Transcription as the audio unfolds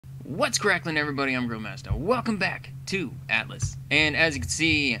What's cracklin', everybody? I'm Grillmaster. Welcome back to Atlas. And as you can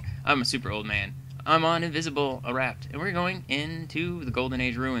see, I'm a super old man. I'm on Invisible, a raft, and we're going into the Golden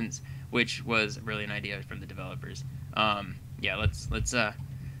Age ruins, which was really an idea from the developers. Yeah, let's give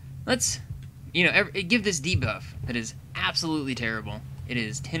this debuff that is absolutely terrible. It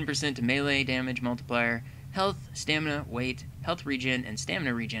is 10% melee damage multiplier, health, stamina, weight, health regen, and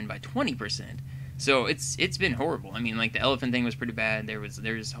stamina regen by 20%. So it's been horrible. I mean, like, the elephant thing was pretty bad. There's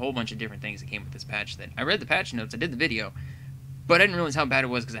a whole bunch of different things that came with this patch that I read the patch notes, I did the video, but I didn't realize how bad it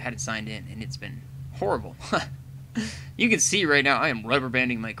was because I hadn't signed in, and it's been horrible. You can see right now I am rubber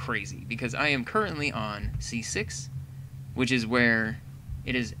banding like crazy because I am currently on C6, which is where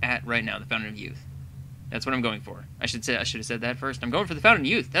it is at right now, the Fountain of Youth. That's what I'm going for. I should have said that first. I'm going for the Fountain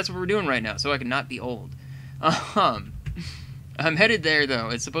of Youth. That's what we're doing right now, so I can not be old. I'm headed there, though.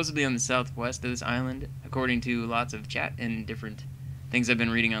 It's supposed to be on the southwest of this island, according to lots of chat and different things I've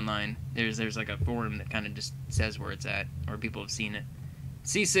been reading online. There's like a forum that kind of just says where it's at, or people have seen it.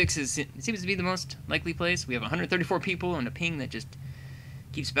 C6 seems to be the most likely place. We have 134 people and a ping that just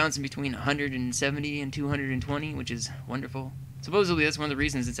keeps bouncing between 170 and 220, which is wonderful. Supposedly, that's one of the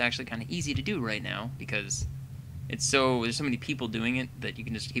reasons it's actually kind of easy to do right now, because there's so many people doing it that you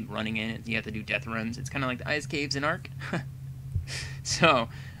can just keep running in it. You have to do death runs. It's kind of like the ice caves in Ark. So,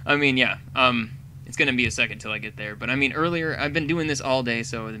 I mean, yeah, it's going to be a second till I get there. But, I mean, earlier, I've been doing this all day,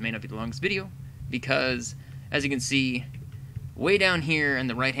 so it may not be the longest video, because, as you can see, way down here in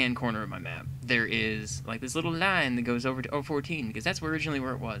the right-hand corner of my map, there is, like, this little line that goes over to O14, because that's originally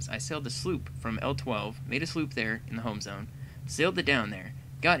where it was. I sailed the sloop from L12, made a sloop there in the home zone, sailed it down there,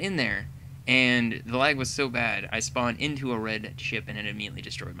 got in there, and the lag was so bad, I spawned into a red ship, and it immediately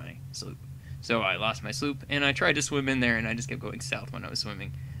destroyed my sloop. So I lost my sloop, and I tried to swim in there, and I just kept going south when I was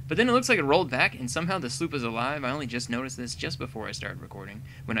swimming. But then it looks like it rolled back, and somehow the sloop is alive. I only just noticed this just before I started recording,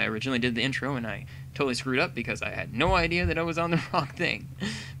 when I originally did the intro, and I totally screwed up because I had no idea that I was on the wrong thing.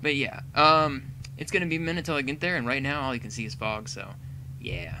 But yeah, it's going to be a minute till I get there, and right now all you can see is fog, so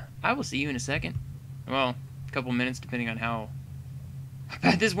yeah. I will see you in a second. Well, a couple minutes, depending on how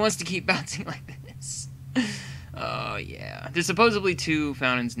bad this wants to keep bouncing like this. Oh, yeah. There's supposedly 2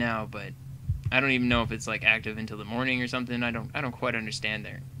 fountains now, but I don't even know if it's like active until the morning or something. I don't quite understand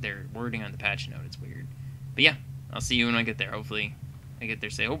their wording on the patch note. It's weird. But yeah, I'll see you when I get there. Hopefully I get there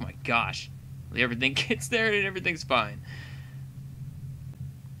say, oh my gosh. Everything gets there and everything's fine.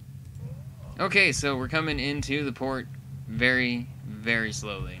 Okay, so we're coming into the port very, very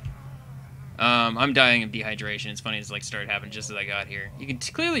slowly. I'm dying of dehydration. It's funny, it's like started happening just as I got here. You can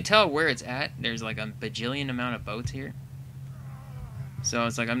clearly tell where it's at. There's like a bajillion amount of boats here. So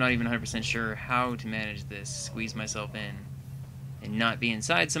it's like I'm not even 100% sure how to manage this, squeeze myself in, and not be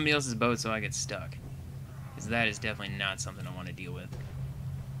inside somebody else's boat so I get stuck. Because that is definitely not something I want to deal with.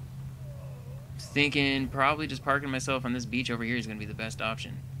 Thinking probably just parking myself on this beach over here is going to be the best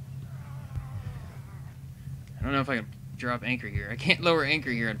option. I don't know if I can drop anchor here. I can't lower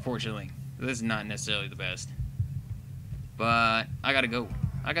anchor here, unfortunately. This is not necessarily the best. But I gotta go.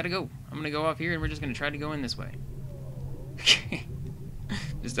 I gotta go. I'm going to go off here and we're just going to try to go in this way. Okay.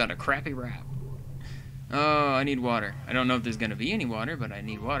 Just on a crappy raft. Oh, I need water. I don't know if there's going to be any water, but I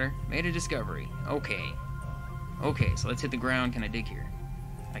need water. Made a discovery. Okay. Okay, so let's hit the ground. Can I dig here?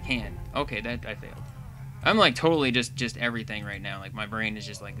 I can. Okay, that I failed. I'm like totally just everything right now. Like my brain is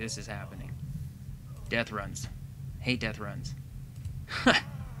just like, this is happening. Death runs. Hate death runs.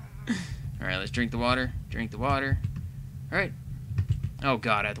 Alright, let's drink the water. Drink the water. Alright. Oh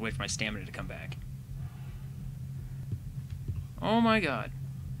god, I have to wait for my stamina to come back. Oh my god.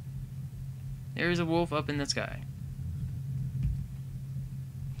 There's a wolf up in the sky.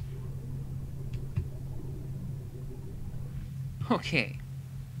 Okay.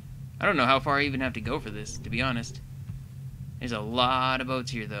 I don't know how far I even have to go for this, to be honest. There's a lot of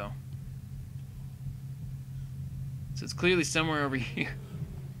boats here, though. So it's clearly somewhere over here.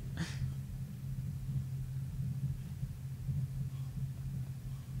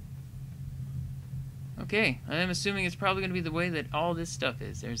 Okay, I'm assuming it's probably going to be the way that all this stuff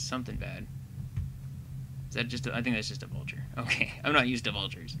is. There's something bad. Is that just I think that's just a vulture. Okay, I'm not used to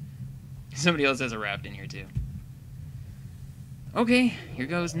vultures. Somebody else has a raft in here, too. Okay, here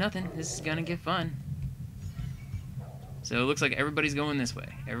goes nothing. This is going to get fun. So it looks like everybody's going this way.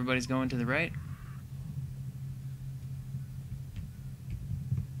 Everybody's going to the right.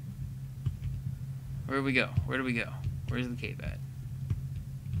 Where do we go? Where do we go? Where's the cave at?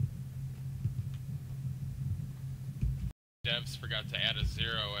 Devs forgot to add a 0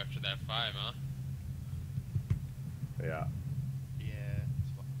 after that 5, huh? Yeah. Yeah.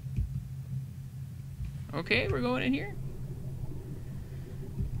 Okay, we're going in here.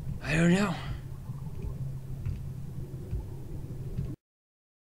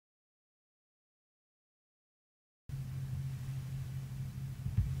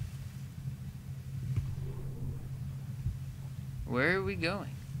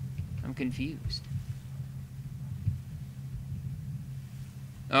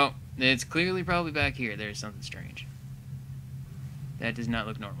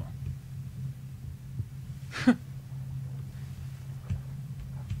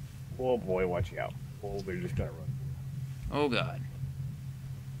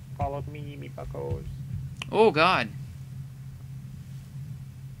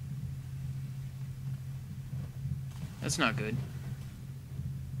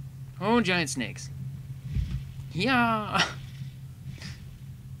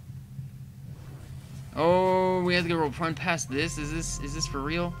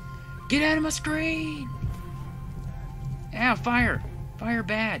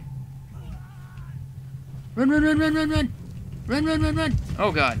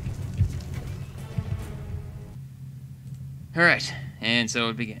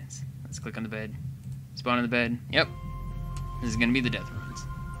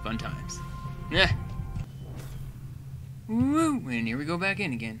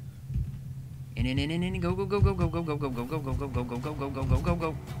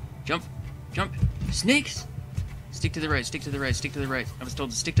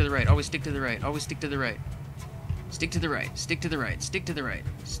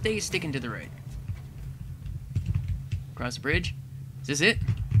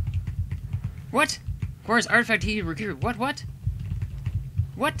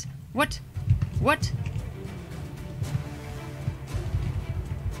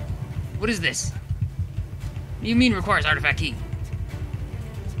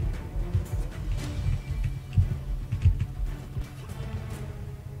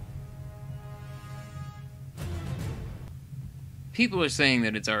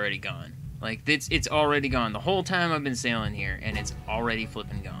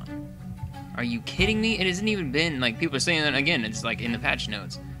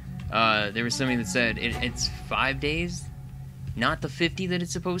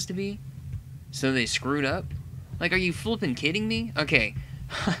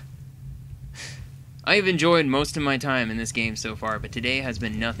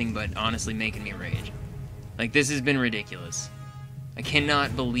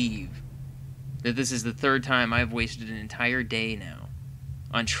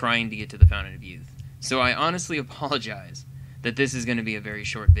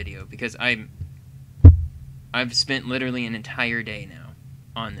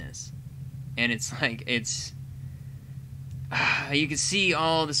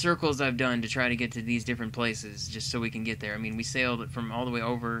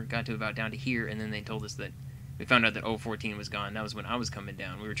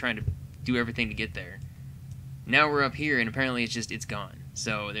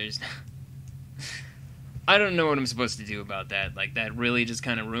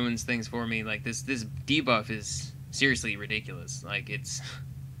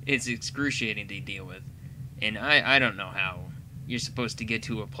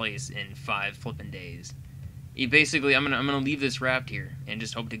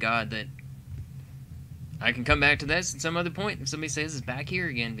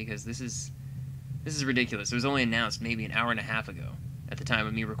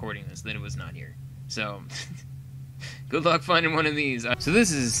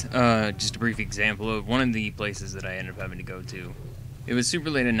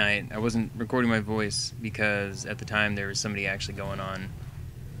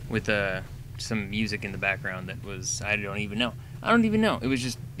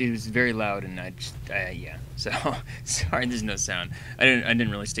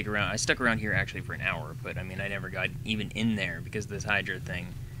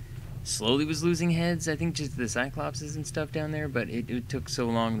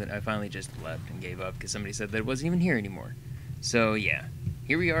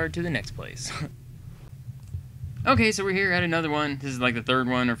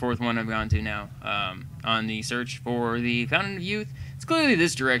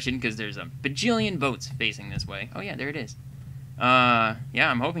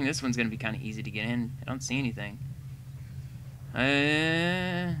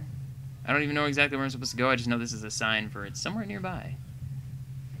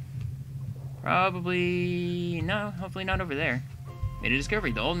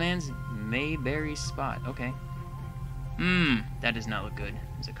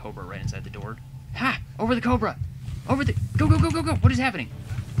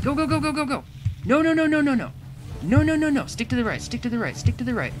 Go, go, go, go, go, go. No, no, no, no, no, no. No, no, no, no. Stick to the right. Stick to the right. Stick to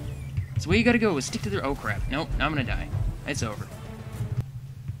the right. That's the way you gotta go. Is stick to the... Oh, crap. Nope. Now I'm gonna die. It's over.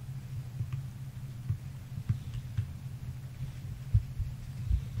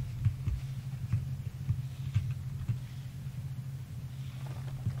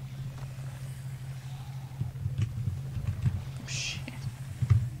 Oh, shit.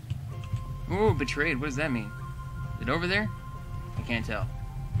 Oh, betrayed. What does that mean? Is it over there? I can't tell.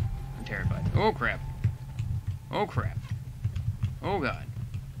 I'm terrified. Oh, crap. Oh, crap. Oh, God.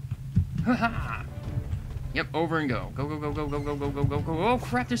 Ha ha! Yep, over and go. Go, go, go, go, go, go, go, go, go, go. Oh,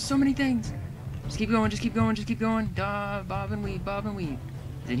 crap, there's so many things. Just keep going, just keep going, just keep going. Duh, bob and weave, bob and weave.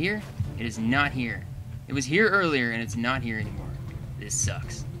 Is it here? It is not here. It was here earlier, and it's not here anymore. This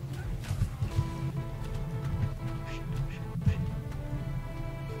sucks.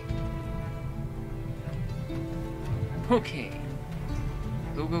 Okay.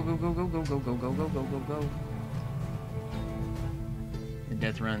 Go, go, go, go, go, go, go, go, go, go, go, go, go. The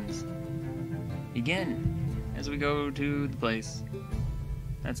death runs begin as we go to the place.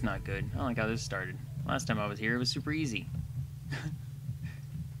 That's not good. I don't like how this started. Last time I was here, it was super easy.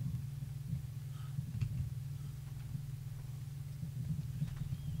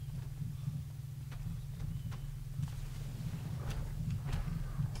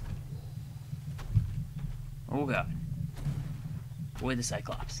 Oh God. Boy, the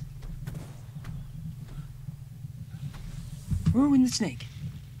Cyclops. Ooh, and the snake.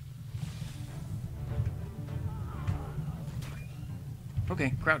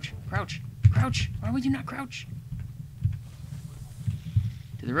 Okay, crouch, crouch, crouch. Why would you not crouch?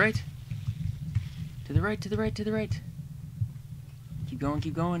 To the right. To the right, to the right, to the right. Keep going,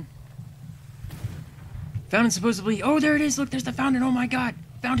 keep going. Fountain supposedly... Oh, there it is! Look, there's the fountain! Oh my God!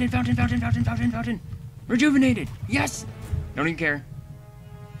 Fountain, fountain, fountain, fountain, fountain, fountain! Rejuvenated! Yes! Don't even care.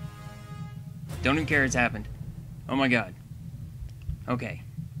 Don't even care it's happened. Oh my God. Okay.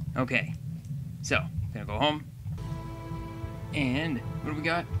 Okay. So, gonna go home. And, what do we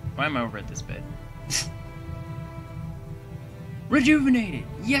got? Why am I over at this bed? Rejuvenated!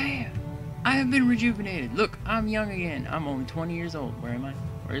 Yeah! I have been rejuvenated. Look, I'm young again. I'm only 20 years old. Where am I?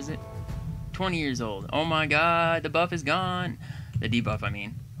 Where is it? 20 years old. Oh my God, the buff is gone. The debuff, I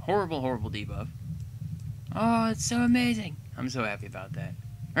mean. Horrible, horrible debuff. Oh, it's so amazing. I'm so happy about that.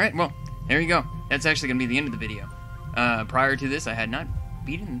 Alright, well, there you go. That's actually going to be the end of the video. Prior to this, I had not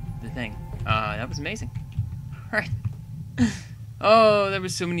beaten the thing. That was amazing. Alright. Oh, there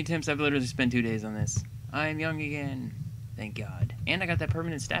was so many attempts. I've literally spent 2 days on this. I'm young again. Thank God. And I got that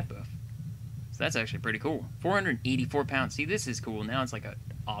permanent stat buff. So that's actually pretty cool. 484 pounds. See, this is cool. Now it's like a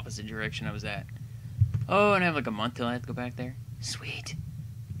opposite direction I was at. Oh, and I have like a month till I have to go back there. Sweet.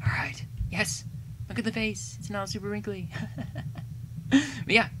 Alright. Yes. Look at the face. It's not super wrinkly.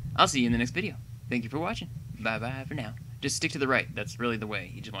 But yeah, I'll see you in the next video. Thank you for watching. Bye-bye for now. Just stick to the right. That's really the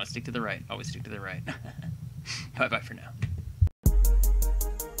way. You just want to stick to the right. Always stick to the right. Bye-bye for now.